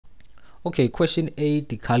Okay, question 8,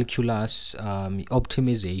 the calculus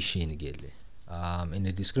optimization gele. In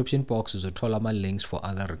the description box is a total links for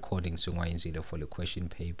other recordings for the question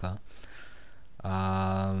paper.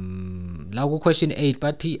 Now question 8,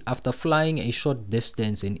 but after flying a short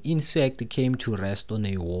distance, an insect came to rest on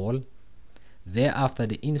a wall. Thereafter,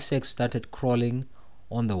 the insect started crawling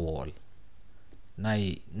on the wall. Na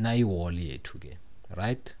wall yethu ke,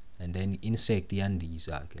 right? And then insect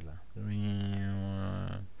yandiza ke la.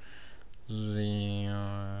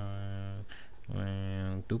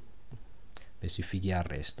 Basically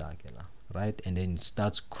rest ke la, right? And then it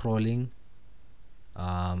starts crawling.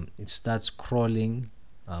 But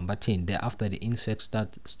thereafter the insect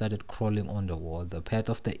started crawling on the wall. The path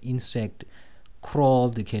of the insect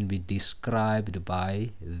crawled can be described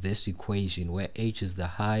by this equation, where h is the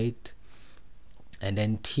height and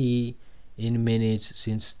then t in minutes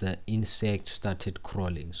since the insect started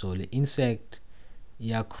crawling. So the insect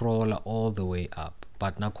crawl all the way up,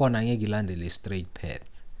 but nakhona ngeke ilandele straight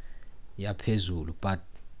path phezulu, but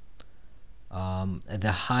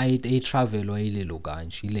the height a travel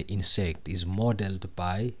ile insect is modeled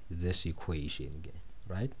by this equation,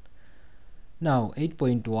 right? Now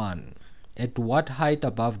 8.1, at what height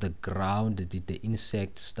above the ground did the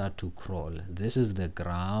insect start to crawl? This is the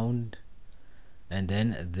ground and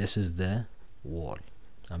then this is the wall.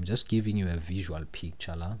 I'm just giving you a visual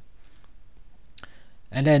picture la.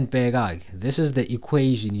 And then this is the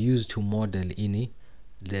equation used to model in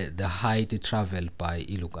the height traveled by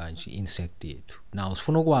insect yethu. Now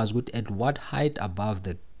sifuna ukwazi ukuthi at what height above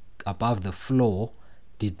the floor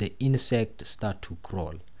did the insect start to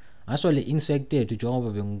crawl. Aso le insect yethu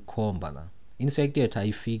njengoba bengikhomba la, insect yethu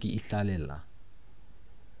ayifiki ihlale la,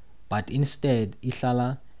 but instead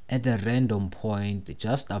ihlala at a random point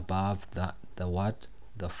just above the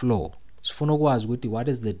floor. Sifuna ukwazi ukuthi what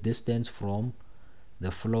is the distance from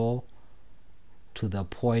the floor to the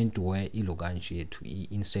point where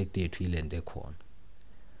insect yethu ilende khona.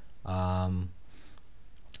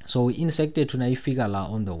 So insect yethu nayifika la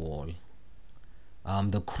on the wall,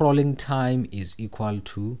 the crawling time is equal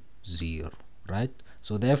to 0, right?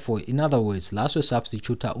 So therefore, in other words, la so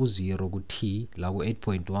substitute u0 ku t la ku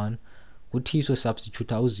 8.1 ku t so substitute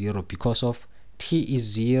u0 because of t is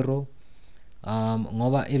 0.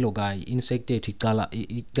 Ngoba insect yethu iqala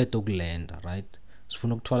iqeda ukulanda, right?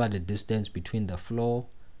 Sifuna ukuthola the distance between the floor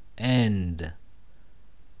and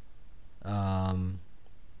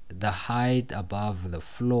the height above the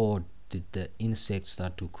floor did the insect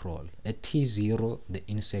start to crawl. At t0 the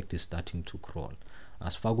insect is starting to crawl.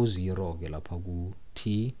 Asifaka u0 ke lapha ku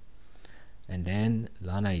t, and then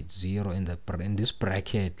lana it's 0 in this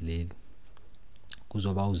bracket le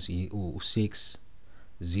kuzoba u6.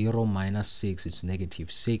 0 minus 6 is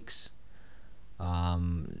 -6.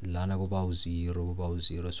 Lana kuba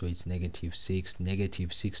u0, so it's -6.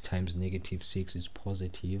 -6 times -6 is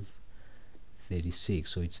positive 36,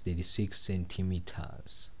 so it's 36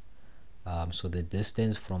 centimeters. So the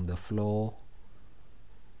distance from the floor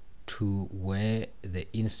to where the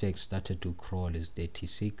insect started to crawl is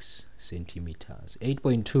 36 centimeters.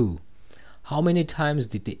 8.2, how many times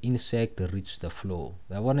did the insect reach the floor?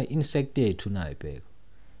 I want an insect there tonight,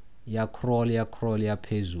 crawl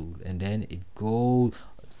phezulu, and then it goes.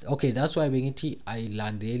 Okay, that's why bengithi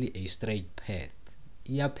ayilandeli a straight path.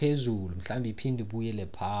 Phezulu mhlambe iphinde ibuyele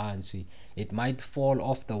phansi. It might fall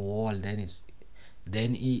off the wall, then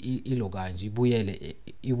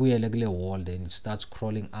ibuyele kule wall, then it starts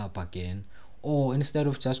crawling up again. Or instead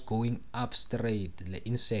of just going up straight, the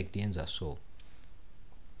insect yenza so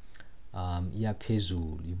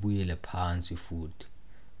phezulu ibuyele phansi futhi,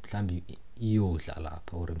 mhlambe iyodla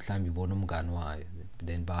lapha, or mhlambe ibona umngani wayo,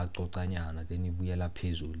 then baxoxanyana, then ibuyela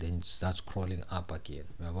phezulu, then it starts crawling up again.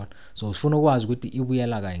 So sifuna ukwazi ukuthi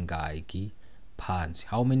ibuyela kayingaki phansi.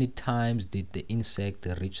 How many times did the insect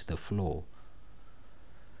reach the floor?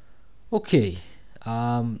 Okay,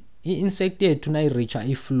 insect yethu nayireach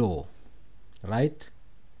i-floor, right?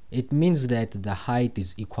 It means that the height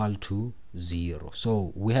is equal to 0.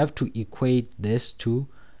 So we have to equate this to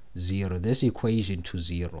 0, this equation to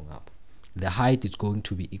 0 now. The height is going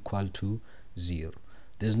to be equal to 0.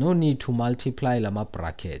 There's no need to multiply lama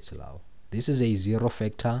brackets now. This is a 0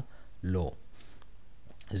 factor law.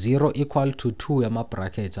 0 equal to 2 yama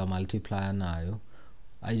brackets are multiply nayo.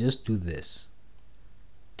 I just do this.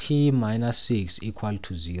 T minus 6 equal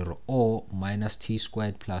to 0, or minus t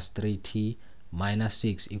squared plus 3t minus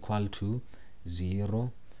 6 equal to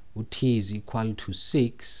 0. T is equal to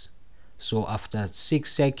 6. So after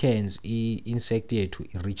 6 seconds, insect yethu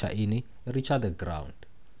reach the ground.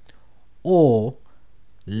 Or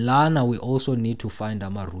Lana, we also need to find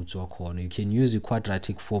our roots or corner. You can use the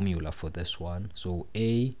quadratic formula for this one. So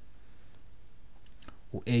a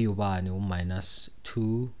ubani minus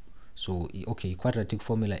 2. So okay, quadratic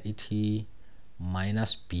formula it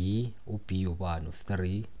minus b ubani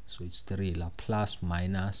 3. So it's 3 la plus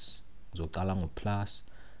minus plus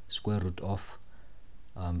square root of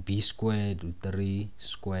b squared with 3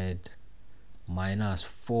 squared minus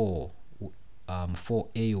 4 for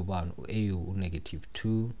a negative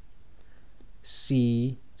 2,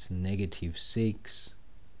 c is negative 6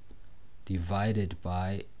 divided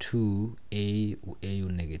by 2a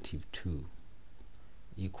negative 2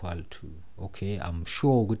 equal to, okay, I'm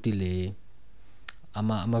sure ukuthi le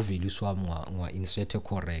ama values wami ngwa insert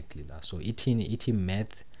correctly la. So it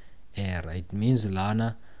math error, it means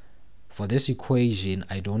lana for this equation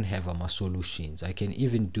I don't have my solutions. I can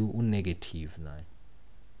even do negative now.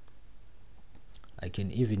 I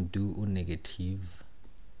can even do negative.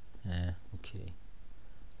 Okay,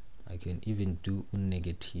 I can even do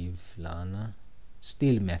negative lana,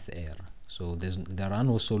 still math error. So there are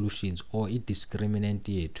no solutions, or it discriminant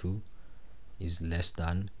here too is less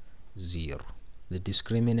than 0. The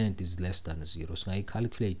discriminant is less than 0. So I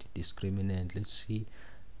calculate discriminant. Let's see.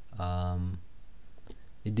 The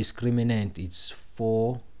discriminant is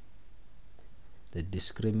 4. The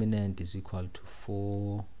discriminant is equal to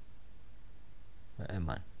 4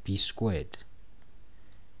 b squared.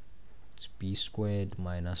 It's b squared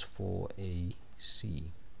minus 4ac.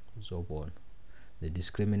 So on. The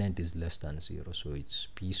discriminant is less than 0, so it's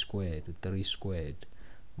b squared 3 squared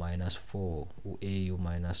minus 4 au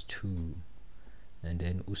minus 2, and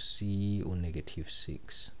then c negative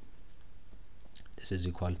 6. This is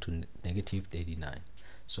equal to negative 39.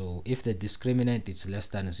 So if the discriminant is less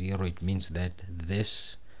than 0, it means that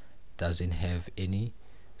this doesn't have any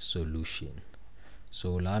solution.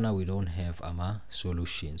 So lana we don't have a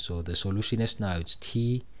solution. So the solution is now it's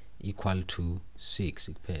t equal to 6.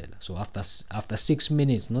 So after 6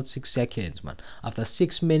 minutes, not 6 seconds, man. After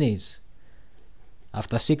 6 minutes,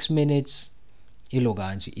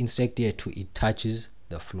 iloganji insect here to it touches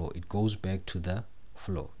the floor. It goes back to the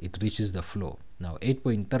floor. It reaches the floor. Now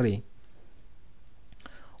 8.3.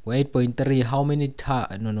 8.3, how many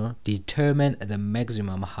times determine the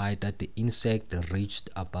maximum height that the insect reached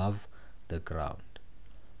above the ground.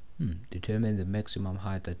 Determine the maximum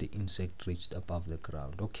height that the insect reached above the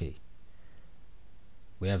ground. Okay,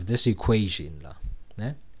 we have this equation la,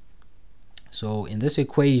 so in this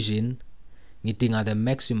equation ngidinga the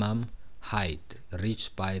maximum height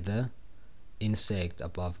reached by the insect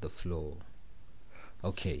above the floor.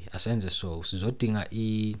 Okay, asenze so sizodinga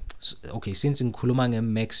okay, since ngikhuluma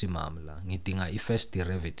nge-maximum la ngidinga i-first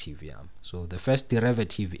derivative yami. So the first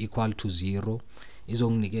derivative equal to 0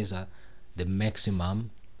 izonginikeza the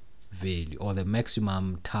maximum value, or the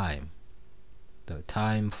maximum time, the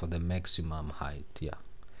time for the maximum height. Yeah,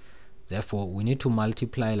 therefore we need to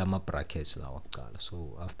multiply lama brackets lawa kuqala.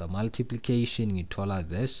 So after multiplication ngithola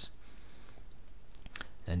this,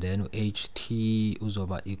 and then ht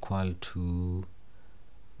uzoba equal to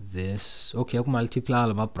this. Okay, multiply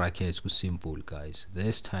lama brackets ku simple guys.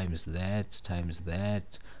 This times that times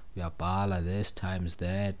that, we are this times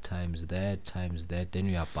that times that times that, then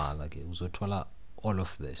we are okay, uzothola all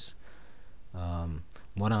of this.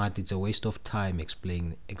 It's a waste of time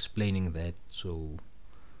explaining that. So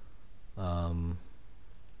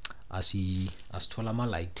as tolama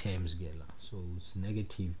like terms gela. So it's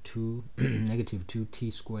negative 2 negative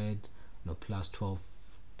 2t squared no plus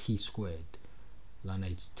 12t squared. Lana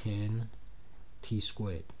it's 10t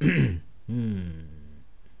squared.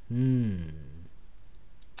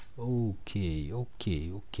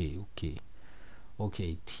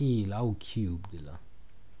 Okay, t lao cubed la.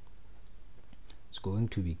 It's going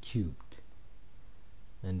to be cubed,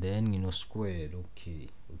 and then squared. Okay,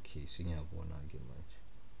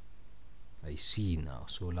 I see now.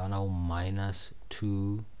 So now minus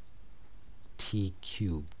 2t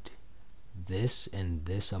cubed. This and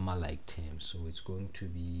this are my like terms, so it's going to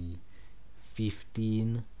be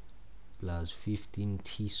 15 plus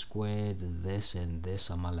 15t squared. This and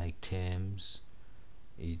this are my like terms.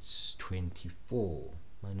 It's 24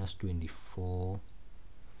 minus 24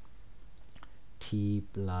 t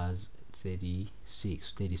plus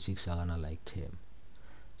 36 are gonna like term.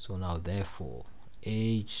 So now therefore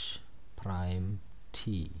h prime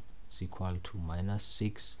t is equal to minus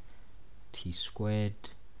 6 t squared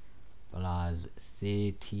plus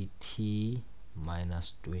 30t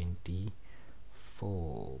minus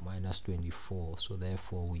 24. So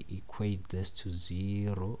therefore we equate this to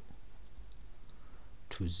 0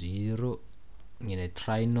 in a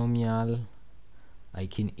trinomial I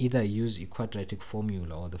can either use a quadratic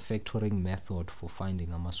formula or the factoring method for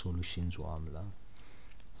finding ama solutions wamla,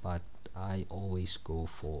 but I always go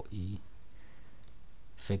for a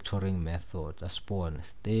factoring method. That's spawn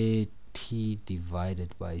 30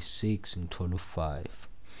 divided by 6 and total 5.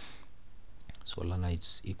 So lana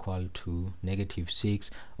it's equal to -6.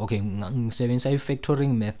 Okay, seven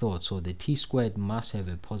factoring method, so the t squared must have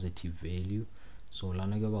a positive value. So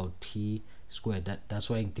lana about t squared, that's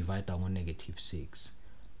why I divide that one -6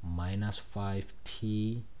 minus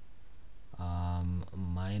 5t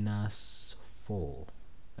minus 4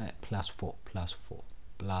 plus 4.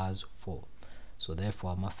 So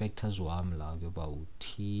therefore my factors were like about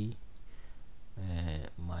t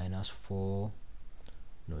minus 4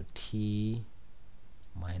 no t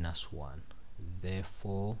minus 1.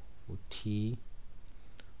 Therefore t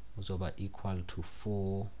was about equal to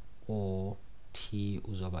 4 or t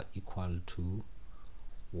was about equal to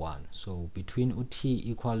 1. So between t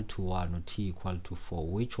equal to 1 or t equal to 4,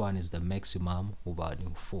 which one is the maximum?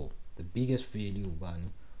 4. The biggest value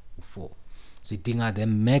 4. Sitting at the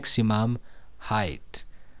maximum height.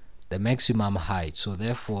 So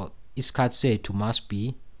therefore isikhathi sethu must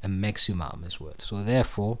be a maximum as well. So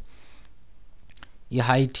therefore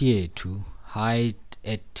height yethu, height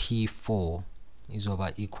at t4 is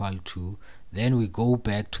over equal to, then we go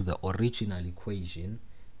back to the original equation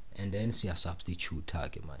and then see a substitute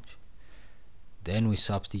manje. Then we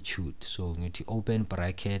substitute. So ngithi open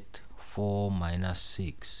bracket 4 minus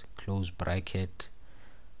 6 close bracket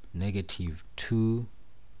 -2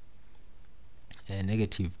 and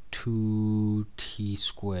 -2t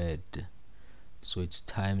squared, so it's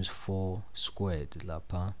times 4 squared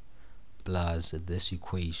lapha plus this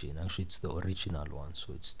equation. Actually it's the original one,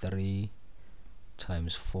 so it's 3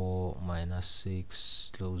 times 4 minus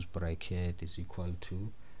 6 close bracket is equal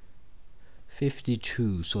to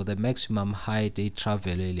 52. So the maximum height they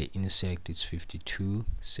travel insect is 52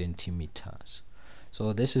 centimeters.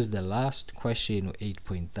 So this is the last question,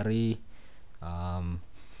 8.3.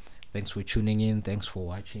 Thanks for tuning in, thanks for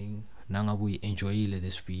watching. Nangabu enjoy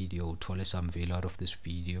this video, told some value out of this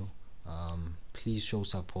video. Please show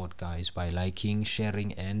support guys by liking,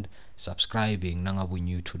 sharing and subscribing. Nangabu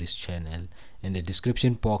new to this channel. In the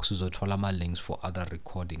description box is my links for other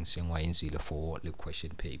recordings for the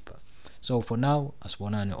question paper. So for now,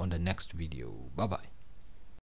 asbonane on the next video. Bye bye.